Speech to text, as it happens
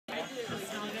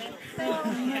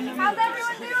How's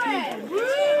everyone doing?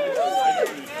 Good?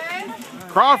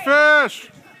 Crawfish!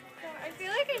 I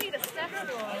feel like I need a step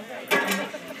stool.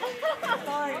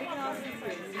 I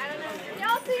don't know.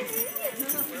 Y'all see me?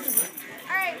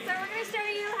 Alright, so we're going to show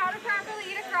you how to properly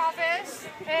eat a crawfish.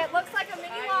 It looks like a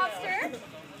mini lobster.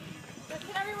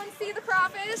 Can everyone see the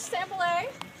crawfish? Sample A.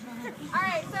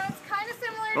 Alright, so it's kind of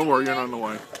similar to Don't worry, you're not on the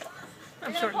way.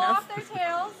 You're going to pull off their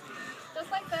tails, just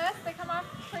like this. They come off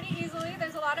pretty easily.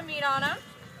 There's a lot of meat on them.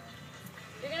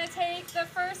 You're going to take the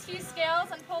first few scales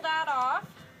and pull that off.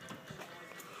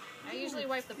 I usually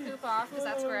wipe the poop off because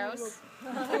that's gross.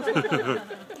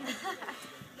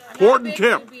 Important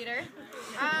tip.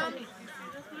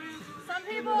 Some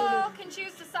people can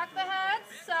choose to suck the heads,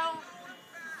 so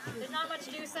there's not much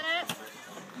juice in it.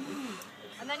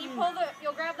 And then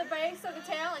you'll grab the base of the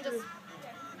tail and just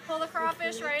pull the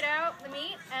crawfish right out, the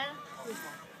meat, and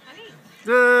eat.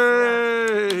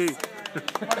 Yay!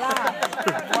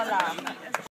 Voila.